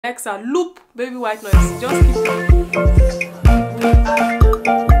Next are loop baby white noise. Just keep going.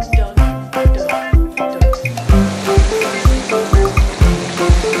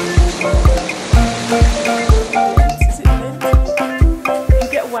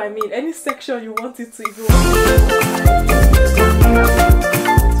 You get what I mean? Any section you want it to, if you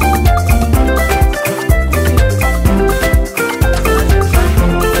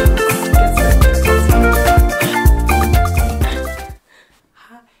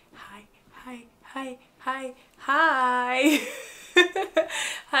Hi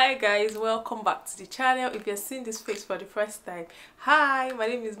hi guys, welcome back to the channel. If you're seeing this face for the first time, hi, my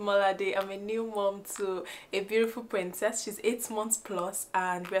name is Molade. I'm a new mom to a beautiful princess. She's 8 months plus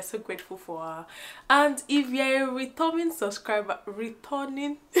and we are so grateful for her. And if you're a returning subscriber,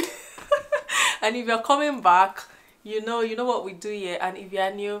 and if you're coming back, you know what we do here. And if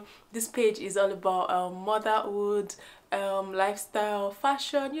you're new, this page is all about motherhood, lifestyle,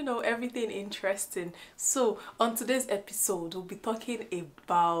 fashion, everything interesting. So on today's episode we'll be talking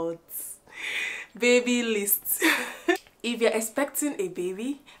about baby lists. If you're expecting a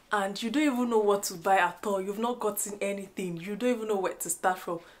baby and you don't even know what to buy at all, you've not gotten anything, you don't even know where to start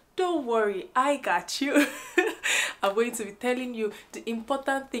from, don't worry, I got you. I'm going to be telling you the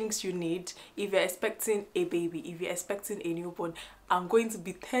important things you need if you're expecting a baby, if you're expecting a newborn. I'm going to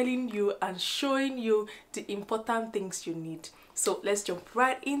be telling you and showing you the important things you need. So let's jump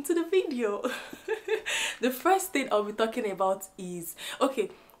right into the video. The first thing I'll be talking about is, okay,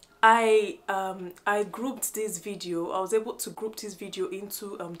 I grouped this video. I was able to group this video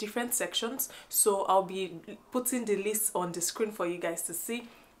into different sections. So I'll be putting the list on the screen for you guys to see.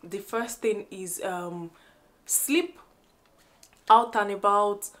 The first thing is sleep, out and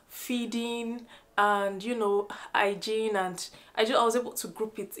about, feeding, and hygiene. And I was able to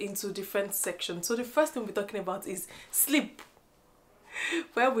group it into different sections. So the first thing we're talking about is sleep.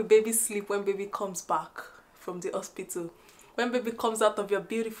 Where will baby sleep when baby comes back from the hospital? When baby comes out of your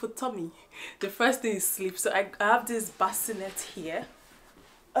beautiful tummy, the first thing is sleep. So I have this bassinet here.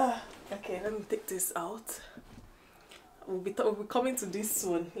 Okay, let me take this out. We'll be coming to this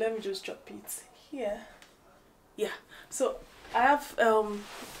one. Let me just drop it here. Yeah, so I have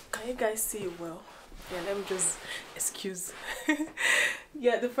can you guys see it well? Yeah, let me just excuse.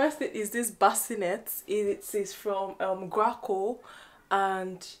 Yeah, the first thing is this bassinet. It is from Graco,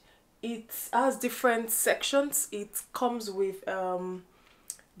 and it has different sections. It comes with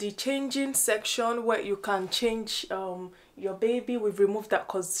the changing section where you can change your baby. We've removed that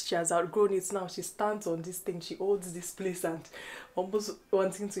because she has outgrown it now. She stands on this thing, she holds this place and almost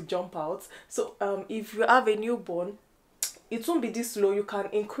wanting to jump out. So if you have a newborn, it won't be this low. You can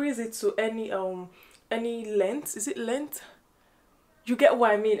increase it to any length. Is it length? You get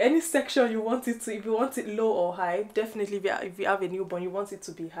what I mean? Any section you want it to. If you want it low or high, definitely if you have a newborn, you want it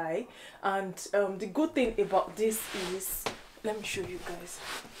to be high. And the good thing about this is, let me show you guys.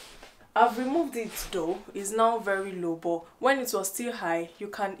 I've removed it though. It's now very low, but when it was still high, you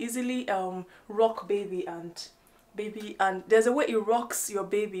can easily rock baby, and there's a way it rocks your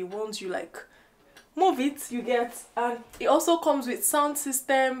baby once you like move it, you get. And it also comes with sound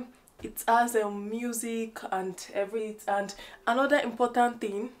system. It has music and and another important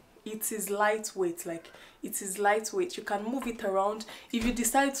thing, it is lightweight. Like, it is lightweight. You can move it around. If you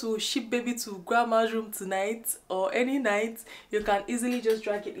decide to ship baby to grandma's room tonight or any night, you can easily just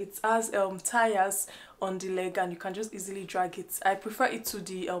drag it. It has tires on the leg and you can just easily drag it. I prefer it to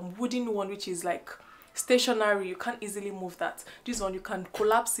the wooden one, which is like stationary. You can't easily move that. This one you can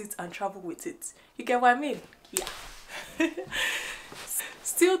collapse it and travel with it. You get what I mean? Yeah.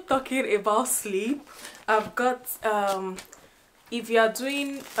 Still talking about sleep, I've got if you are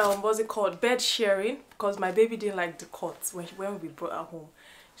doing what's it called, bed sharing, because my baby didn't like the cot when we brought her home.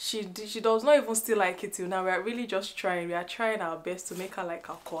 She does not even still like it till now. We are really just trying. We are trying our best to make her like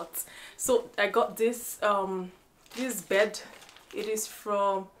our cot. So I got this this bed. It is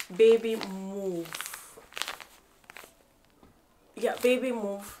from Baby Move. Yeah, Baby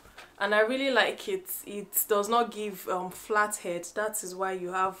Move. And I really like it. It does not give flat head. That is why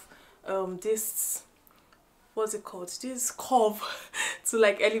you have this, what's it called, this curve to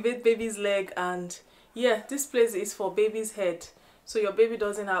like elevate baby's leg. And yeah, this place is for baby's head, so your baby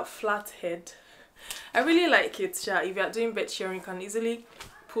doesn't have flat head. I really like it. If you are doing bed sharing, you can easily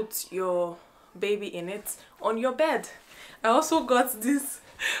put your baby in it on your bed. I also got this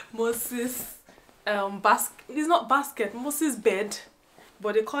Moses basket. It's not basket, Moses bed,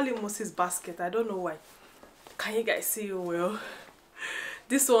 but they call it Moses basket. I don't know why. Can you guys see it well?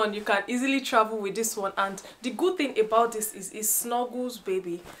 This one, you can easily travel with this one, and the good thing about this is it snuggles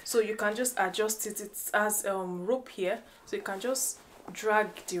baby, so you can just adjust it. It has rope here, so you can just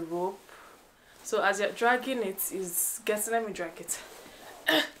drag the rope. So as you're dragging it, is getting, let me drag it.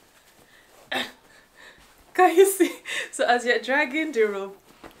 Can you see? So as you're dragging the rope,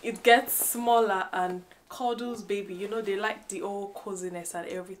 it gets smaller and cuddles baby. You know, they like the old coziness and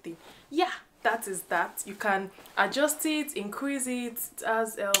everything. Yeah, that is that. You can adjust it, increase it.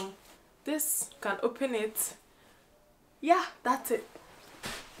 As this, you can open it. Yeah, that's it.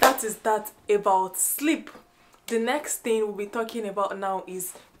 That is that about sleep. The next thing we'll be talking about now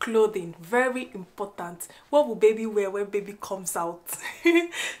is clothing. Very important. What will baby wear when baby comes out?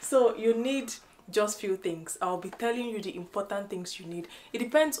 So you need just few things. I'll be telling you the important things you need. It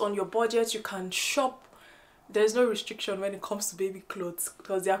depends on your budget. You can shop. There's no restriction when it comes to baby clothes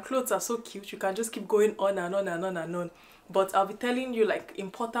because their clothes are so cute. You can just keep going on and on and on and on. But I'll be telling you like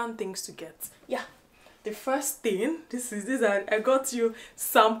important things to get. Yeah. The first thing, this and I got you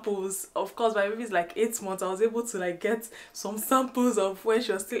samples. Of course, my baby is like 8 months. I was able to like get some samples of when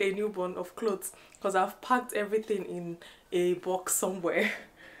she was still a newborn of clothes because I've packed everything in a box somewhere.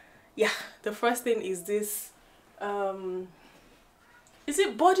 Yeah, the first thing is this. Is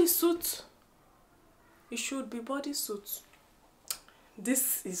it bodysuit? It should be bodysuit.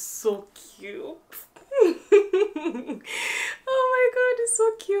 This is so cute. Oh my god, it's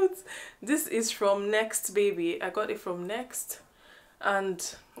so cute. This is from Next Baby. I got it from Next.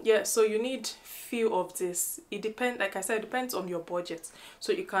 And yeah, so you need few of this. It depends, like I said, it depends on your budget.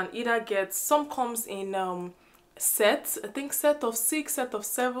 So you can either get, some comes in sets, I think set of 6, set of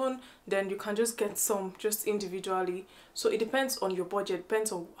 7, then you can just get some just individually. So it depends on your budget,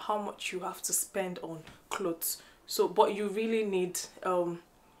 depends on how much you have to spend on clothes. So but you really need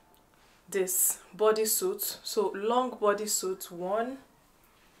this bodysuit. So long bodysuit, one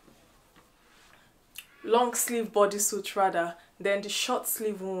long sleeve bodysuit rather, then the short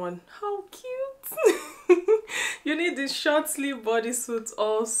sleeve one. How cute. You need the short sleeve bodysuit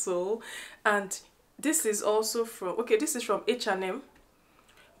also. And this is also from, okay, this is from H&M.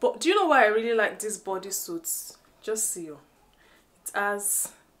 But do you know why I really like these bodysuits? Just see you. It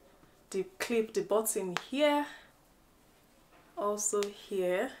has the clip, the button here, also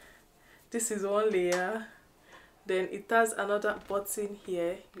here. This is one layer. Then it has another button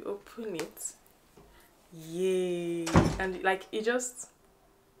here. You open it. Yay! And like it just,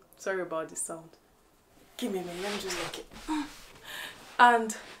 sorry about the sound. Give me a minute, let me just look it.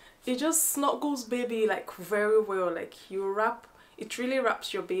 And it just snuggles baby like very well. Like you wrap, it really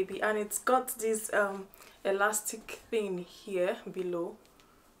wraps your baby, and it's got this elastic thing here below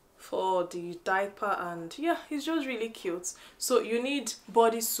for the diaper, and yeah, it's just really cute. So you need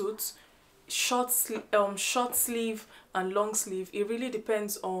bodysuits, short sleeve and long sleeve. It really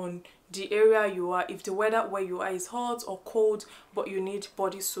depends on the area you are, if the weather where you are is hot or cold, but you need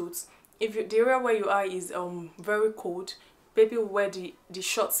bodysuits. If the area where you are is very cold, baby will wear the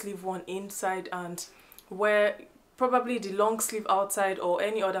short sleeve one inside and wear probably the long sleeve outside or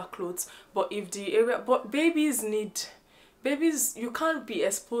any other clothes. But if the area, but babies, you can't be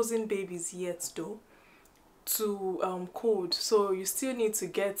exposing babies yet though to cold, so you still need to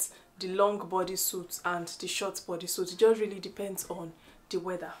get the long bodysuit and the short bodysuit. It just really depends on the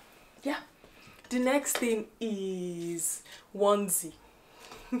weather. Yeah. The next thing is onesie.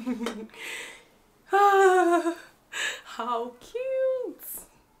 How cute.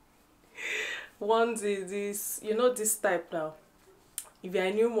 Onesie, this, you know this type now. If you're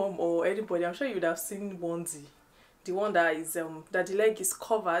a new mom or anybody, I'm sure you would have seen onesie. The one that is that the leg is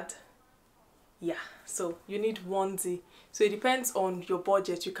covered. Yeah, so you need onesie. So it depends on your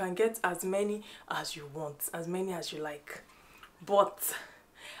budget. You can get as many as you want, as many as you like. But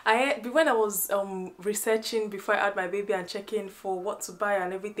when I was researching before I had my baby and checking for what to buy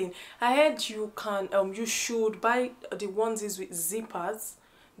and everything, I heard you can you should buy the onesies with zippers.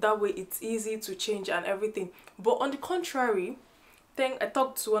 That way it's easy to change and everything. But on the contrary, I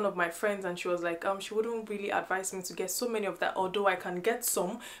talked to one of my friends and she was like she wouldn't really advise me to get so many of that, although I can get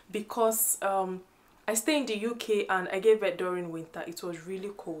some because I stay in the UK and I gave birth during winter. It was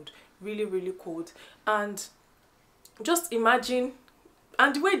really cold, really cold. And just imagine,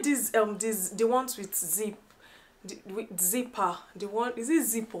 and the way the ones with zipper, the one, is it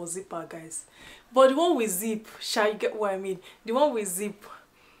zip or zipper guys? But the one with zip, shall you get what I mean? The one with zip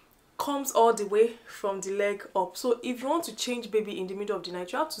comes all the way from the leg up. So if you want to change baby in the middle of the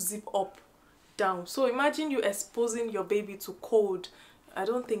night, you have to zip up down. So imagine you exposing your baby to cold. I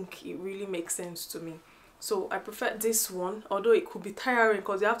don't think it really makes sense to me. So I prefer this one, although it could be tiring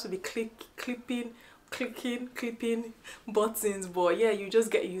because you have to be clipping buttons, but yeah, you just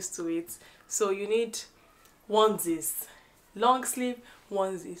get used to it. So you need onesies, long sleeve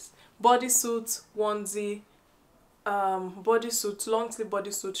onesies, bodysuit onesie, bodysuit, long sleeve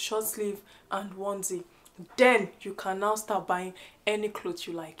bodysuit, short sleeve and onesie. Then you can now start buying any clothes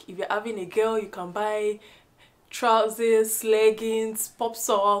you like. If you're having a girl, you can buy trousers, leggings, pop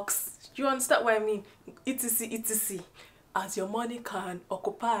socks. You understand what I mean? Etc, etc, as your money can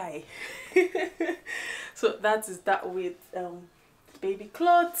occupy. So that is that with baby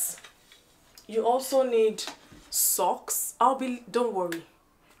clothes. You also need socks. Don't worry,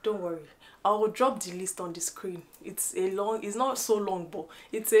 I'll drop the list on the screen. It's not so long, but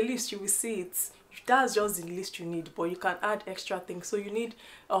it's a list. You will see it. That's just the list you need, but you can add extra things. So you need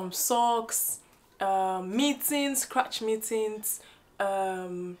socks, mittens, scratch mittens,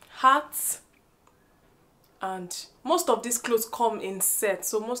 hats, and most of these clothes come in sets.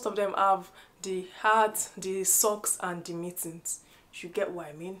 So most of them have the hat, the socks, and the mittens. You get what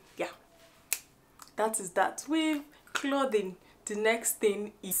I mean? Yeah. That is that with clothing. The next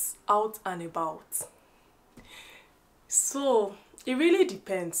thing is out and about. So it really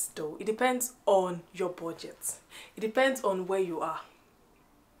depends though. It depends on your budget. It depends on where you are.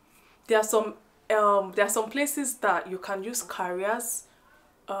 There are some places that you can use carriers.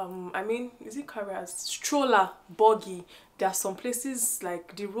 I mean, is it carriers? Stroller, buggy. There are some places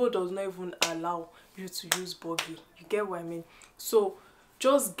like the road does not even allow you to use buggy. You get what I mean? So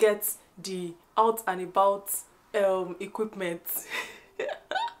just get the out and about equipment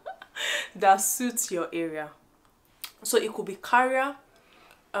that suits your area. So it could be carrier,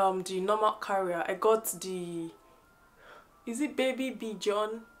 the normal carrier. I got the, is it Baby B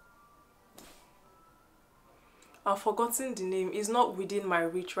John? I've forgotten the name. It's not within my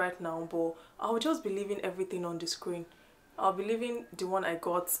reach right now, but I'll just be leaving everything on the screen. I'll be leaving the one I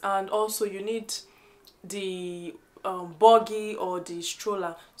got. And also you need the buggy or the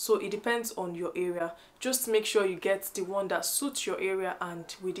stroller. So it depends on your area. Just make sure you get the one that suits your area and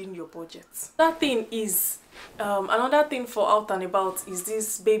within your budget. That thing is another thing for out and about is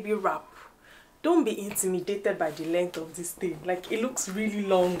this baby wrap. Don't be intimidated by the length of this thing. Like, it looks really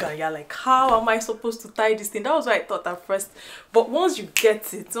long and you're like, how am I supposed to tie this thing? That was what I thought at first. But once you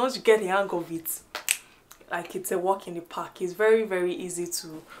get it, once you get the hang of it, like, it's a walk in the park. It's very, very easy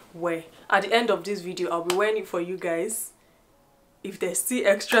to wear. At the end of this video, I'll be wearing it for you guys if there's still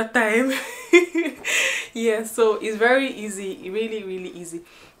extra time. Yeah, so it's very easy, really, really easy.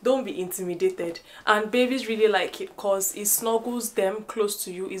 Don't be intimidated, and babies really like it because it snuggles them close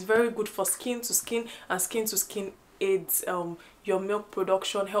to you. It's very good for skin to skin, and skin to skin aids your milk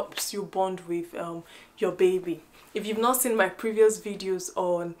production, helps you bond with your baby. If you've not seen my previous videos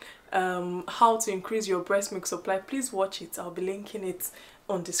on how to increase your breast milk supply, please watch it. I'll be linking it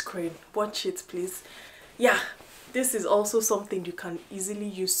on the screen. Watch it, please. Yeah, this is also something you can easily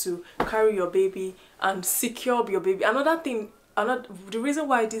use to carry your baby and secure your baby. Another thing, the reason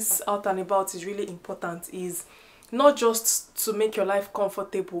why this out and about is really important is not just to make your life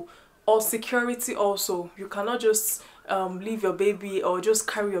comfortable, or security also. You cannot just leave your baby or just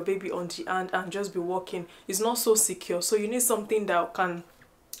carry your baby on the hand and just be walking. It's not so secure. So you need something that can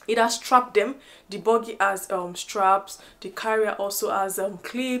either strap them. The buggy has straps, the carrier also has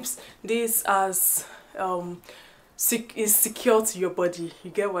clips. This has is secure to your body.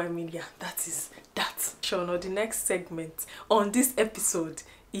 You get what I mean? Yeah, that is that. Sure. Now the next segment on this episode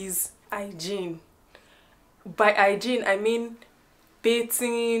is hygiene. By hygiene I mean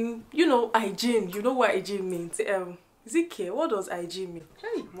bathing. You know hygiene. You know what hygiene means. Is it care? What does hygiene mean?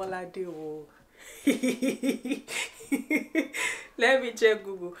 Hey, Molade. Let me check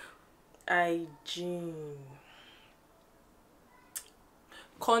Google. Hygiene.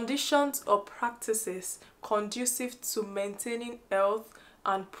 Conditions or practices conducive to maintaining health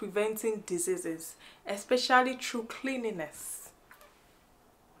and preventing diseases, especially through cleanliness.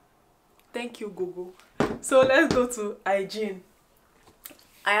 Thank you, Google. So let's go to hygiene.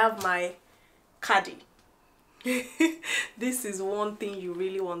 I have my Caddy. This is one thing you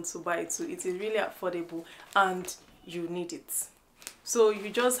really want to buy too. It is really affordable and you need it. So you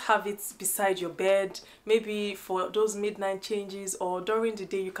just have it beside your bed, maybe for those midnight changes, or during the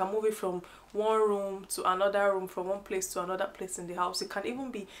day you can move it from one room to another room, from one place to another place in the house. It can even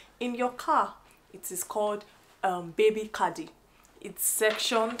be in your car. It is called baby Caddy. It's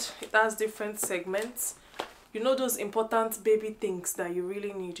sectioned. It has different segments. You know, those important baby things that you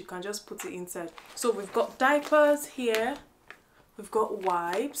really need, you can just put it inside. So we've got diapers here, we've got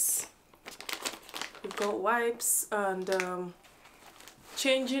wipes, and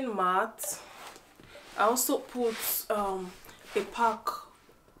changing mat. I also put a pack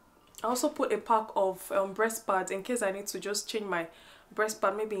of breast pads in case I need to just change my breast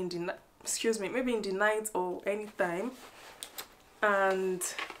pad, maybe in the night or anytime. And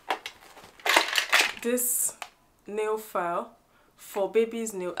this nail file for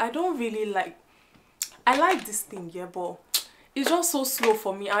baby's nail. I don't really like, I like this thing, yeah, but it's just so slow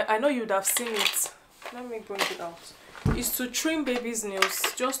for me. I know you'd have seen it. Let me bring it out. It's to trim baby's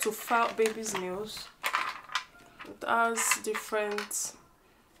nails, just to file baby's nails. It has different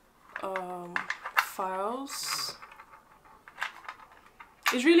files.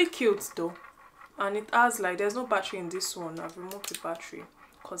 It's really cute though, and it has like, there's no battery in this one. I've removed the battery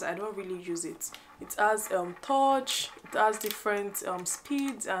because I don't really use it. It has touch, it has different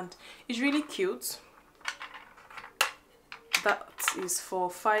speeds, and it's really cute. That is for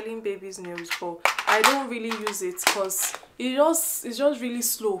filing baby's nails, but I don't really use it because it's just really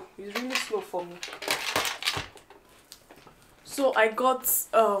slow. It's really slow for me. So I got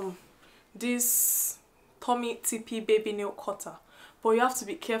this Tommy TP baby nail cutter, but you have to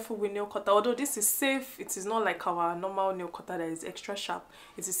be careful with nail cutter. Although this is safe, it is not like our normal nail cutter that is extra sharp.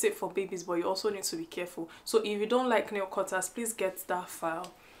 It is safe for babies, but you also need to be careful. So if you don't like nail cutters, please get that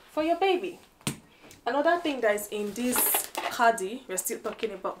file for your baby. Another thing that is in this Caddy, we're still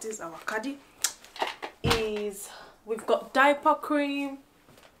talking about this, our Caddy, is we've got diaper cream,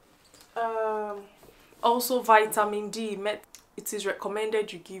 also vitamin D. It is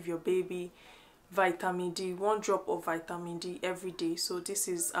recommended you give your baby vitamin D, 1 drop of vitamin D every day. So this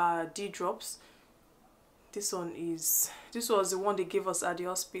is D drops. This was the one they gave us at the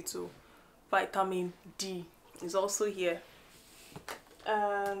hospital. Vitamin D is also here.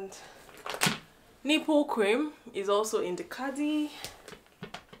 And nipple cream is also in the Caddy.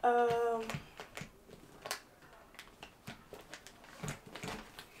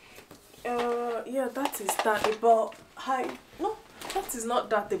 Yeah, that is that about that is not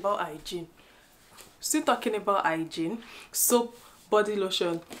that about hygiene. Still talking about hygiene. Soap, body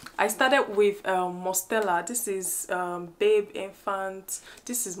lotion. I started with Mostella. This is babe, infant.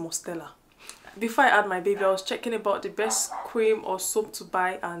 This is Mostella. Before I had my baby, I was checking about the best cream or soap to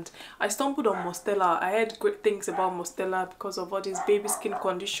buy, and I stumbled on Mostella. I heard great things about Mostella because of all these baby skin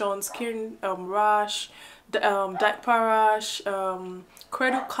conditions, skin rash, diaper rash,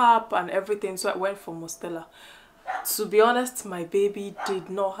 cradle cap and everything. So I went for Mostella. To be honest, my baby did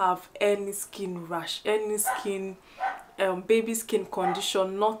not have any skin rash, any skin baby skin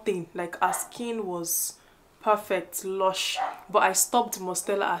condition, nothing. Like, her skin was perfect, lush. But I stopped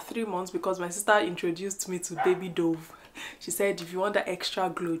Mostella at 3 months because my sister introduced me to Baby Dove. She said, if you want that extra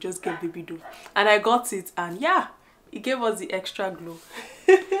glow, just get Baby Dove. And I got it, and yeah, it gave us the extra glow.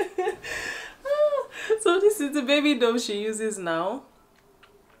 So this is the Baby Dove she uses now.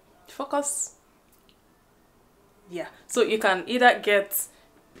 Focus. Yeah, so you can either get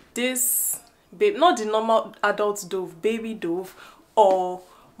this babe, not the normal adult Dove, Baby Dove, or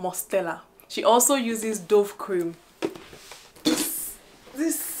Mostella. She also uses Dove cream. This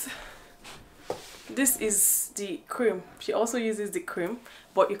is the cream. She also uses the cream,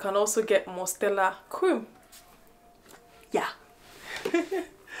 but you can also get Mostella cream. Yeah.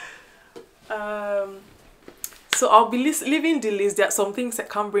 So I'll be leaving the list. There are some things I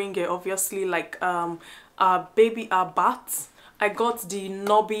can't bring here, obviously, like our bath. I got the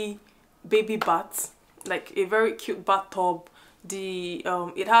Nobby baby bath, like a very cute bathtub.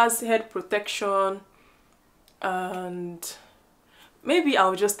 It has head protection, and maybe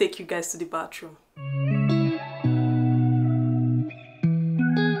I'll just take you guys to the bathroom.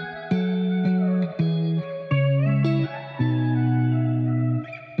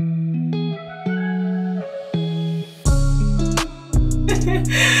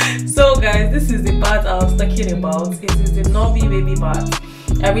 So guys, this is the bath I was talking about. It is the Nobby baby bath.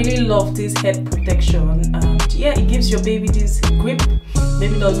 I really love this head protection, and yeah, it gives your baby this grip.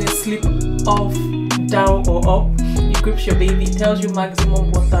 Baby doesn't slip off, down or up. It grips your baby. It tells you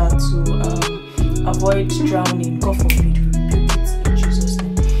maximum water to avoid drowning. God forbid we rebuke it in Jesus'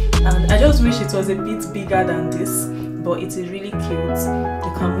 name. And I just wish it was a bit bigger than this, but it is really cute.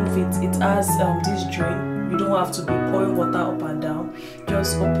 You can move it. It has this drain. You don't have to be pouring water up and down.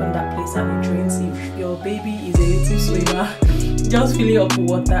 Just open that place and it drains. If your baby is a little swimmer, just fill it up with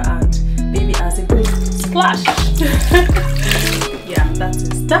water and baby has a good splash. Yeah, that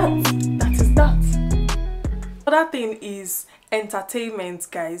is that. Other thing is entertainment,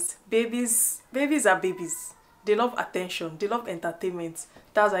 guys. Babies are babies. They love attention. They love entertainment.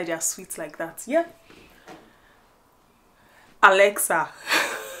 That's why they are sweet like that. Yeah. Alexa.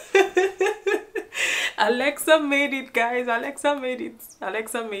 Alexa made it, guys. Alexa made it.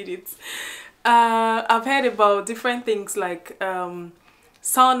 Alexa made it. I've heard about different things like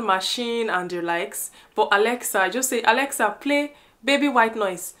sound machine and the likes, but Alexa, just say, Alexa, play baby white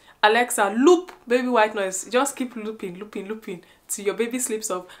noise. Alexa, loop baby white noise. Just keep looping till your baby sleeps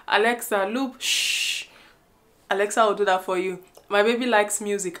off. Alexa, loop shh. Alexa will do that for you. My baby likes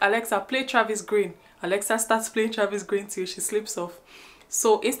music. Alexa, play Travis Green. Alexa starts playing Travis Green till she sleeps off.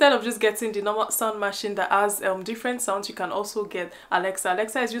 So instead of just getting the normal sound machine that has different sounds, you can also get Alexa.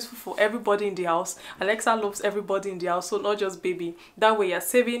 Alexa is useful for everybody in the house. Alexa loves everybody in the house, so not just baby. That way you're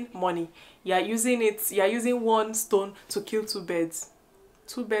saving money. You're using one stone to kill two birds.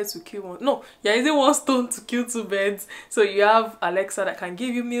 Two birds to kill one. No, you're using one stone to kill two birds. So you have Alexa that can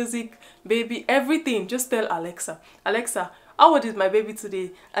give you music, baby, everything. Just tell Alexa, Alexa, how old is my baby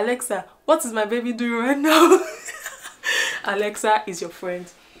today? Alexa, what is my baby doing right now? Alexa is your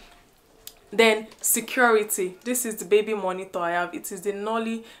friend. Then security. This is the baby monitor I have. It is the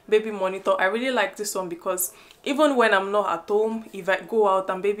Nolly baby monitor. I really like this one because even when I'm not at home, if I go out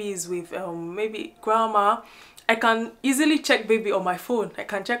and baby is with maybe grandma, I can easily check baby on my phone. I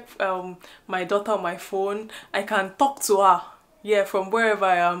can check my daughter on my phone. I can talk to her, yeah, from wherever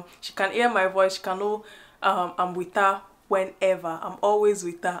I am. She can hear my voice. She can know I'm with her whenever. I'm always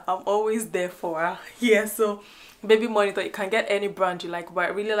with her. I'm always there for her. Yeah, so baby monitor, you can get any brand you like, but I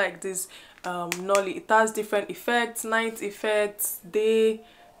really like this Nolly. It has different effects, night effects, day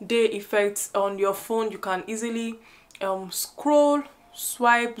effects. On your phone you can easily scroll,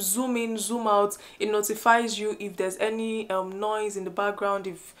 swipe, zoom in, zoom out. It notifies you if there's any noise in the background,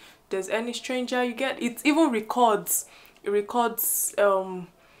 if there's any stranger. You get it. Even records. It records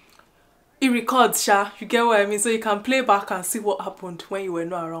sha, you get what I mean? So you can play back and see what happened when you were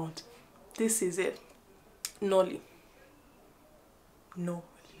not around. This is it. Nolly.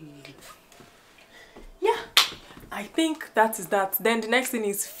 Yeah, I think that is that. Then the next thing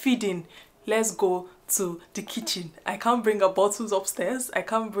is feeding. Let's go to the kitchen. I can't bring our bottles upstairs. I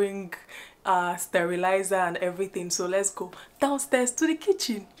can't bring sterilizer and everything, so let's go downstairs to the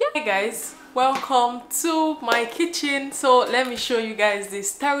kitchen. Yeah. Hey guys, welcome to my kitchen. So let me show you guys the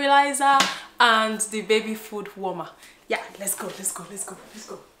sterilizer and the baby food warmer. Yeah, let's go.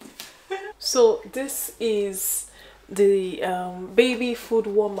 So this is the baby food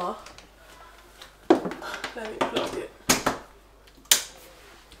warmer. Let me plug it.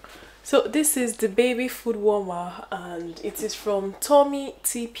 So this is the baby food warmer and it is from Tommy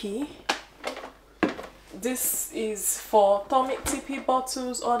TP. This is for Tommy TP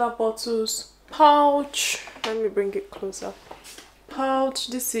bottles, other bottles, pouch. Let me bring it closer. Pouch.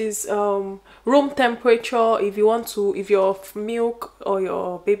 This is room temperature. If you want to, if your milk or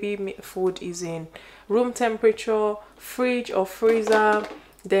your baby food is in room temperature, fridge or freezer,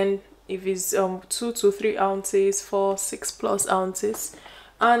 then if it's 2 to 3 ounces, 4, 6+ ounces.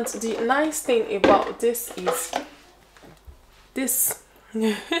 And the nice thing about this is this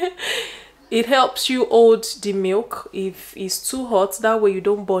it helps you hold the milk if it's too hot. That way you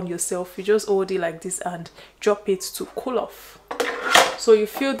don't burn yourself. You just hold it like this and drop it to cool off. So you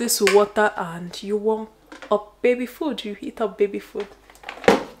fill this with water and you warm up baby food. You heat up baby food.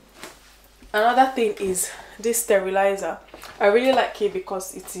 Another thing is this sterilizer. I really like it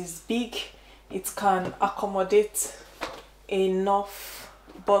because it is big. It can accommodate enough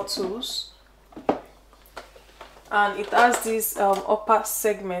bottles, and it has this upper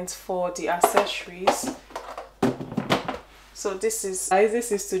segment for the accessories. So this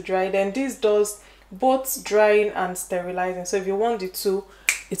is to dry. Then this does both drying and sterilizing. So if you want it to,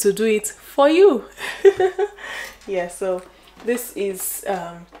 it will do it for you. Yeah, so this is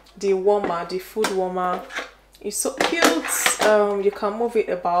the warmer, the food warmer. It's so cute. You can move it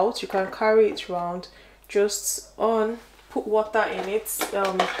about, you can carry it around. Just on, put water in it.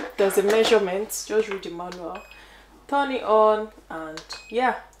 There's a measurement, just read the manual, turn it on, and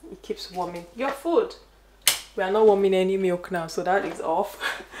yeah, it keeps warming your food. We are not warming any milk now, so that is off.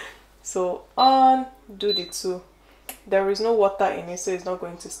 So on, do the 2. There is no water in it, so it's not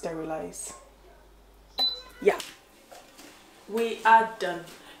going to sterilize. Yeah, we are done.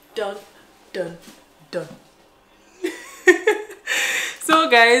 So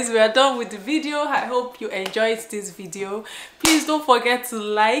guys, we are done with the video. I hope you enjoyed this video. Please don't forget to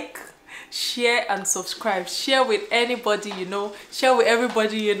like, share and subscribe. Share with anybody you know, share with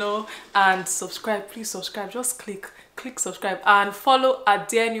everybody you know, and subscribe. Please subscribe. Just click subscribe and follow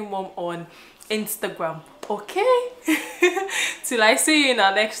 @DearNewMom on Instagram. Okay. Till I see you in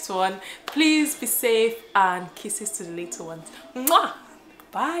our next one, please be safe and kisses to the little ones. Mwah!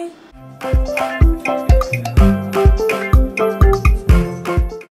 Bye.